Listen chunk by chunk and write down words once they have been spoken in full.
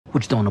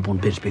What you throwing up on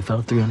the bench, big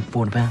fella?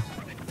 340 pounds?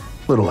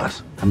 Little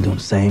less. I'm doing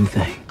the same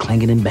thing,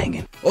 clanging and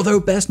banging. Although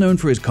best known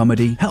for his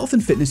comedy, health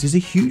and fitness is a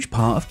huge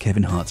part of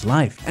Kevin Hart's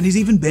life, and he's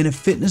even been a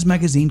fitness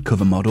magazine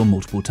cover model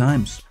multiple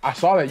times. I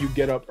saw that you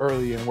get up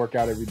early and work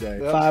out every day.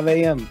 5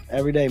 a.m.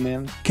 every day,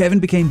 man. Kevin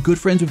became good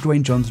friends with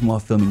Dwayne Johnson while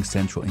filming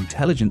Central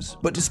Intelligence,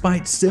 but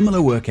despite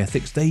similar work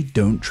ethics, they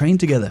don't train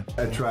together.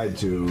 I tried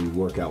to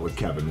work out with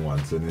Kevin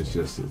once, and it's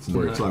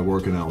like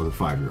working out with a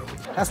 5-year-old.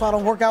 That's why I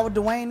don't work out with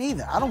Dwayne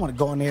either. I don't want to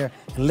go in there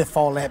and lift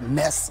all that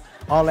mess,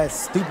 all that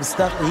stupid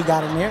stuff that he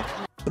got in there.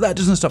 But that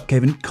doesn't stop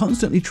Kevin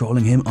constantly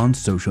trolling him on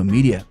social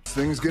media.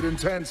 Things get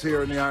intense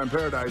here in the Iron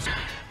Paradise.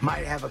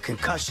 Might have a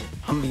concussion.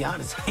 I'm gonna be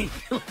honest, I ain't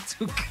feeling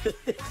too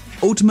good.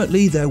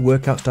 Ultimately, their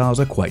workout styles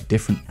are quite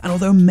different, and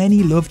although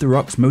many love The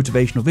Rock's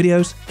motivational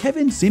videos,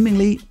 Kevin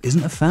seemingly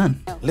isn't a fan.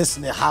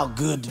 Listen to how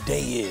good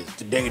today is,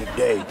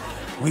 today.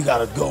 We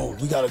gotta go,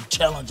 we gotta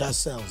challenge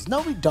ourselves.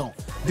 No, we don't.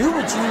 Do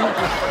what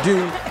you do,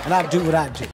 and I'll do what I do.